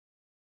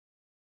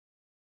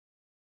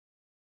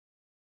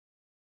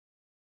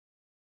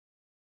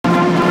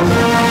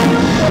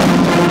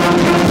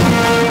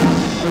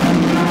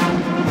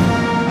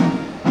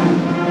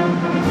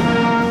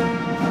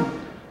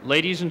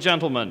Ladies and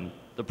gentlemen,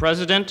 the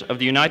President of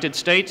the United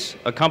States,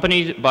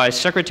 accompanied by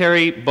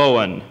Secretary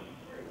Bowen.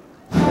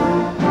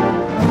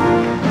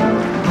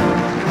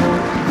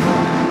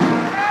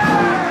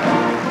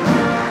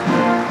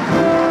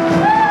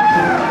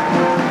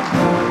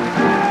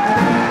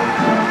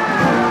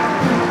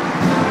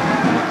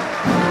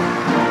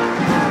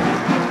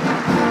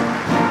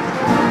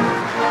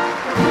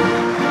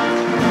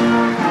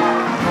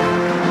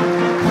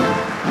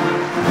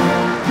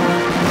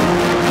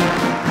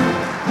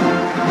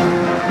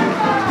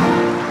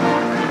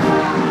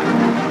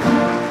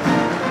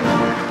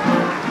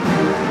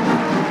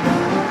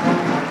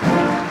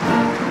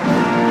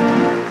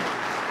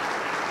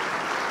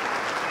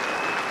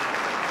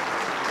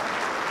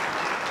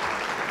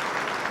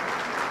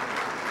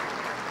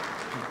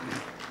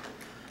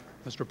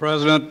 Mr.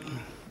 President,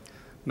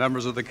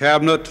 members of the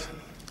Cabinet,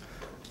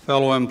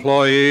 fellow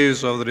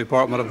employees of the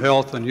Department of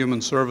Health and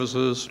Human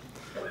Services,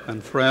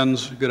 and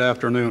friends, good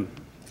afternoon.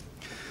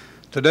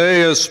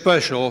 Today is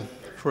special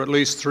for at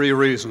least 3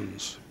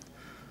 reasons.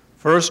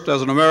 First,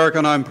 as an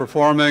American, I'm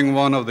performing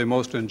one of the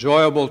most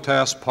enjoyable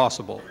tasks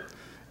possible,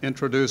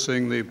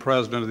 introducing the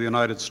President of the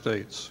United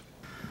States.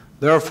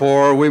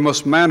 Therefore, we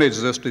must manage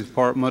this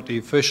department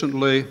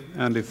efficiently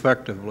and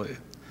effectively.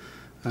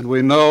 And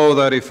we know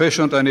that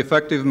efficient and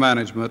effective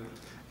management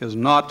is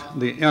not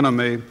the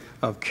enemy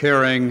of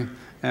caring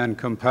and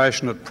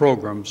compassionate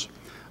programs,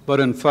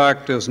 but in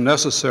fact is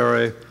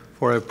necessary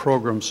for a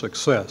program's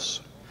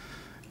success.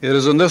 It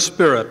is in this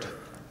spirit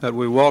that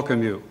we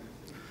welcome you.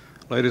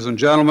 Ladies and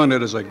gentlemen,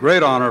 it is a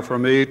great honor for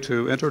me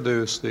to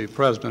introduce the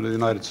President of the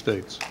United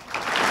States.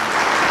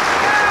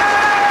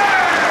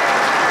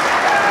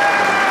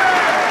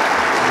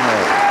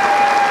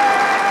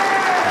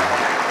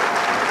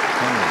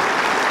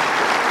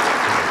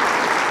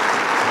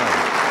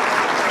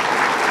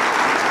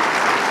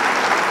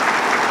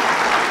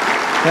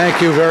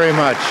 Thank you very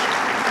much.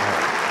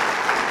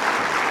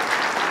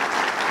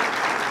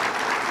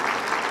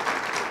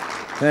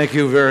 Thank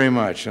you very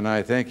much, and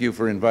I thank you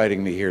for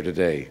inviting me here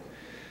today.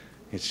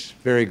 It's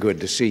very good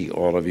to see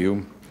all of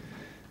you.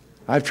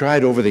 I've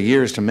tried over the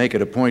years to make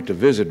it a point to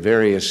visit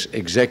various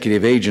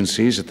executive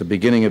agencies at the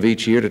beginning of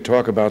each year to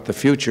talk about the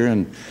future,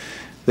 and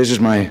this is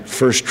my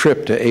first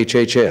trip to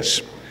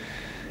HHS.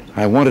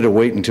 I wanted to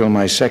wait until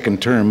my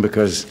second term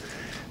because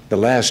the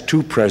last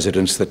 2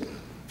 presidents that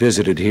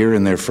visited here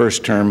in their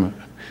first term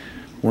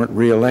weren't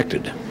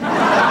reelected.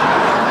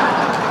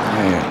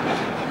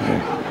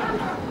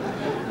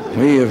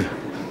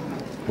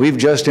 We've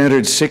just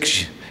entered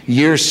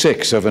year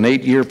 6 of an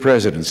 8-year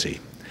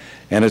presidency,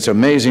 and it's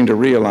amazing to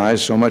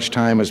realize so much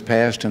time has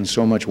passed and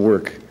so much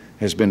work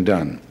has been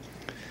done.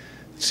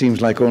 It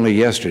seems like only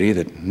yesterday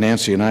that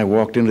Nancy and I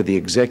walked into the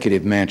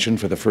executive mansion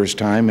for the first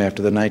time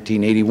after the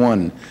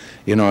 1981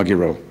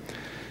 inaugural.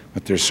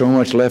 But there's so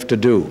much left to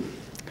do.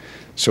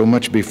 So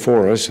much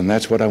before us, and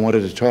that's what I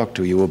wanted to talk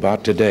to you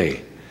about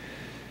today.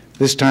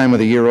 This time of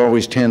the year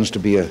always tends to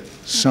be a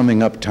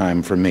summing up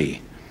time for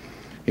me.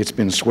 It's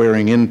been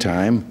swearing in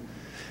time,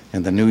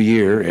 and the new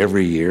year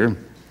every year,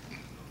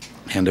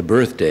 and a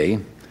birthday,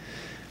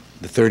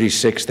 the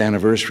 36th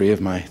anniversary of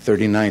my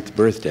 39th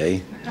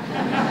birthday.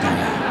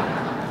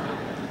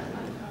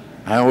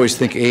 I always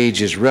think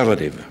age is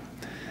relative.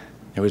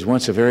 There was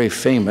once a very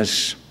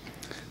famous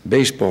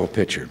baseball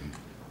pitcher,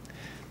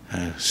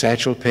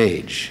 Satchel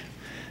Paige.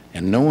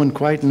 And no one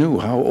quite knew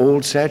how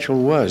old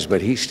Satchel was, but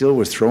he still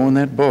was throwing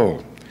that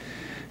ball.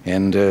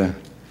 And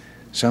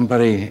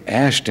somebody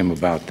asked him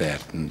about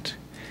that, and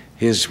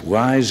his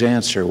wise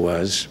answer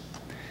was,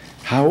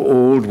 "How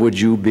old would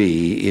you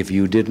be if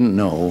you didn't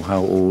know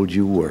how old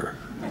you were?"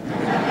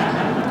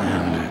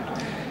 And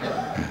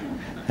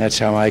that's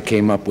how I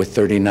came up with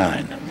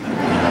 39.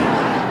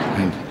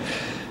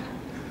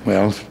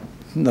 Well,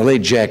 the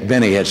late Jack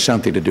Benny had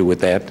something to do with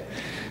that.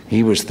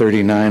 He was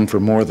 39 for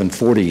more than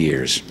 40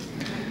 years.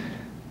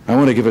 I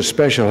want to give a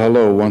special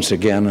hello once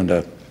again and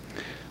a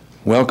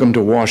welcome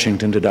to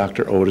Washington to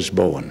Dr. Otis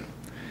Bowen.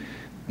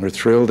 We're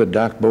thrilled that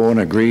Doc Bowen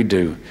agreed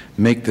to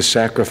make the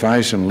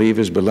sacrifice and leave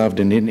his beloved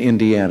in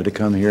Indiana to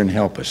come here and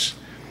help us.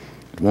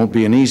 It won't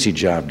be an easy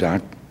job,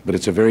 Doc, but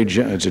it's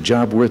a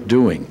job worth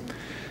doing.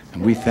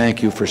 And we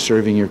thank you for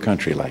serving your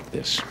country like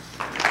this.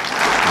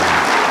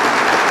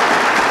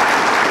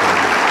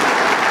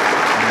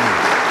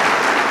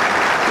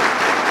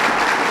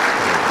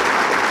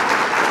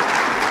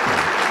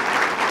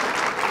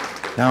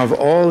 Now, of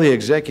all the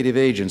executive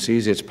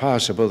agencies, it's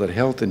possible that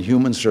Health and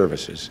Human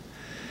Services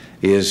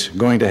is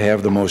going to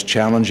have the most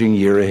challenging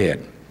year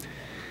ahead.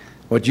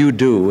 What you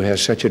do has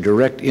such a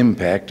direct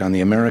impact on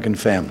the American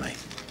family,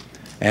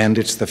 and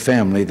it's the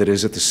family that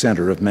is at the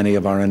center of many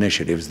of our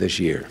initiatives this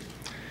year.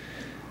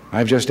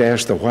 I've just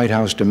asked the White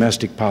House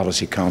Domestic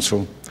Policy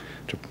Council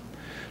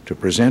to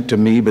present to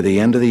me by the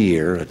end of the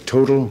year a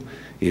total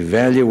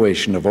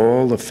evaluation of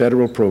all the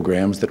federal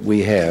programs that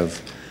we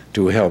have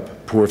to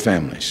help poor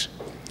families.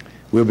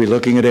 We'll be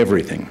looking at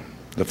everything,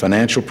 the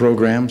financial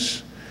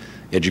programs,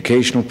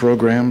 educational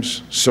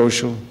programs,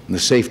 social, and the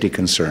safety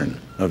concern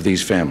of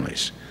these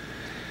families.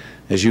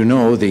 As you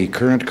know, the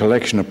current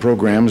collection of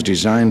programs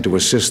designed to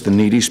assist the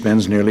needy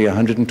spends nearly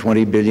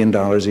 $120 billion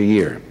a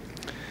year.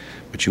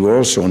 But you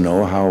also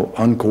know how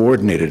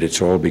uncoordinated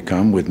it's all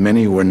become, with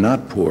many who are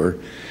not poor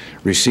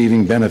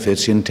receiving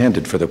benefits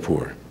intended for the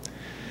poor.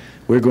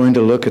 We're going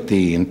to look at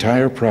the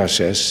entire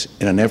process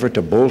in an effort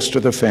to bolster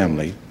the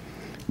family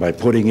by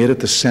putting it at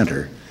the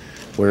center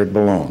where it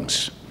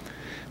belongs.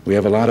 We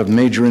have a lot of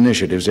major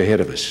initiatives ahead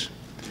of us.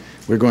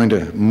 We're going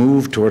to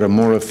move toward a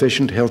more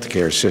efficient health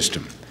care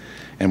system,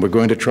 and we're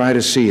going to try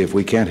to see if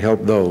we can't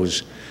help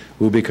those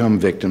who become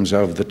victims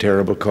of the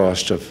terrible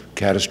cost of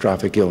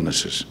catastrophic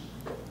illnesses.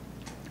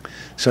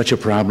 Such a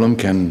problem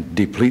can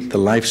deplete the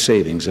life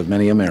savings of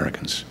many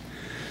Americans,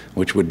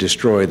 which would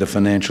destroy the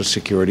financial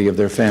security of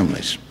their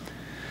families.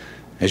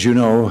 As you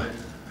know,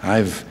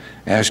 I've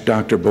asked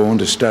Dr. Bowen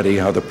to study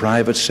how the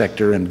private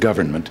sector and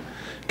government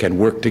can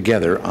work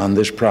together on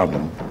this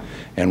problem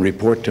and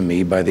report to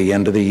me by the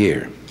end of the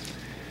year.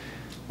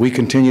 We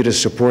continue to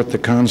support the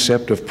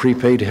concept of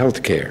prepaid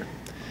health care,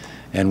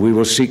 and we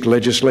will seek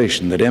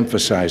legislation that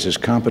emphasizes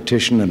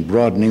competition and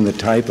broadening the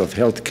type of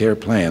health care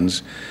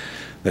plans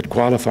that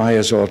qualify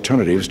as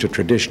alternatives to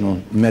traditional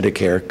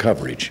Medicare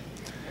coverage.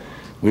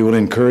 We will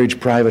encourage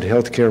private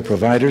health care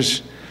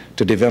providers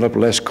to develop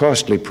less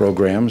costly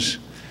programs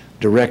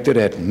directed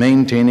at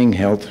maintaining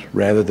health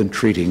rather than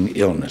treating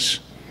illness.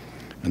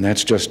 And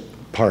that's just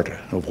part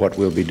of what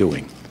we'll be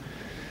doing.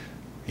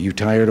 Are you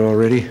tired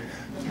already?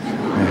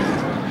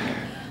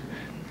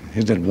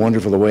 Isn't it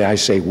wonderful the way I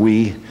say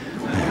we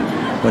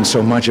when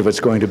so much of it's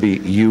going to be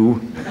you?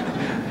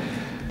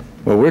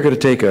 Well, we're going to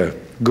take a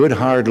good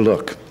hard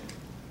look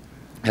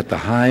at the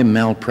high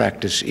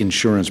malpractice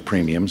insurance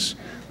premiums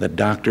that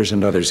doctors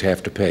and others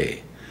have to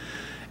pay.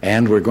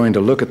 And we're going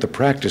to look at the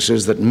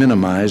practices that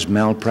minimize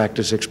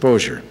malpractice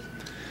exposure.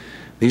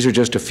 These are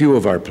just a few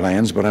of our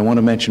plans, but I want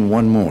to mention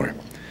one more.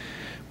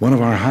 One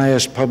of our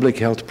highest public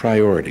health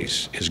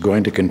priorities is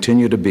going to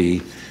continue to be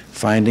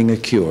finding a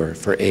cure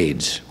for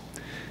AIDS.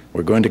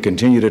 We're going to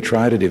continue to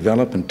try to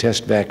develop and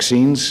test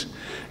vaccines,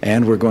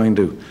 and we're going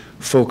to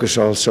focus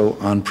also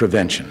on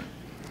prevention.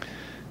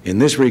 In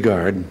this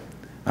regard,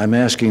 I'm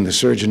asking the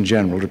Surgeon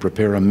General to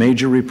prepare a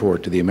major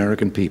report to the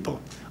American people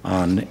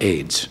on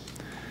AIDS.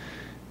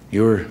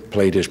 Your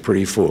plate is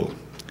pretty full,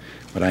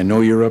 but I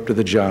know you're up to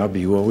the job.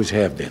 You always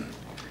have been.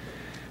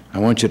 I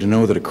want you to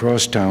know that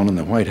across town in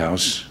the White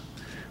House,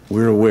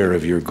 we're aware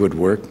of your good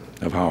work,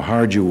 of how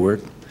hard you work,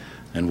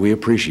 and we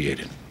appreciate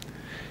it.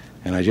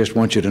 And I just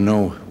want you to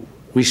know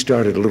we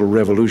started a little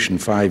revolution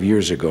 5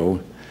 years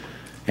ago,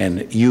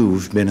 and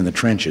you've been in the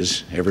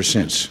trenches ever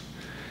since.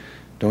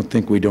 Don't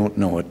think we don't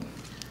know it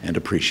and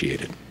appreciate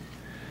it.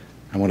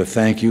 I want to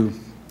thank you,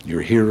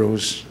 you're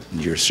heroes,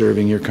 and you're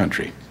serving your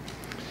country.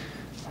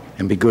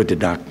 And be good to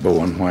Doc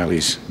Bowen while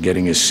he's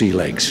getting his sea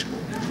legs.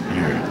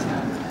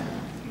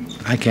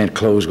 I can't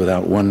close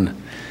without one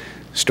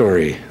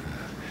story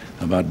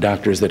about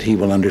doctors that he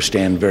will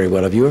understand very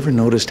well. Have you ever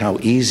noticed how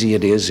easy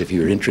it is if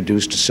you're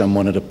introduced to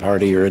someone at a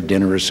party or a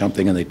dinner or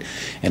something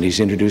and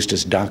he's introduced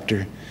as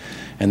doctor?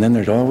 And then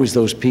there's always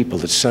those people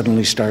that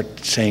suddenly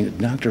start saying,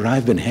 "Doctor,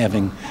 I've been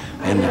having,"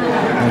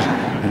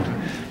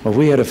 well,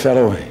 we had a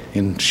fellow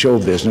in show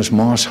business,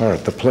 Moss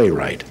Hart, the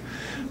playwright,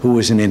 who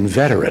was an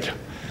inveterate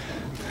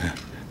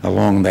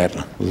along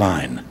that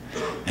line.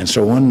 And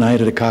so one night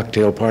at a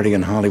cocktail party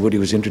in Hollywood, he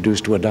was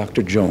introduced to a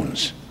Dr.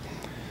 Jones.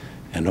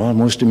 And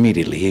almost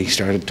immediately he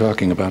started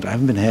talking about,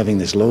 "I've been having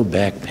this low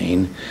back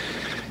pain."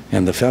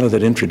 And the fellow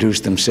that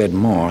introduced them said,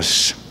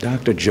 "Moss,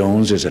 Dr.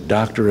 Jones is a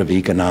doctor of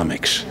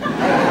economics."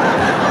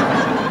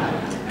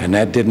 And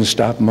that didn't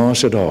stop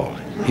Moss at all.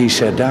 He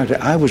said, "Doctor,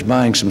 I was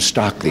buying some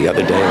stock the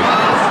other day."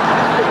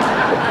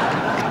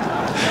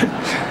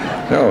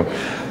 So,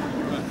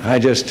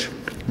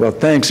 well,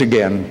 thanks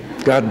again.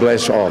 God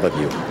bless all of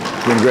you.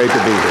 It's been great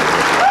to be here.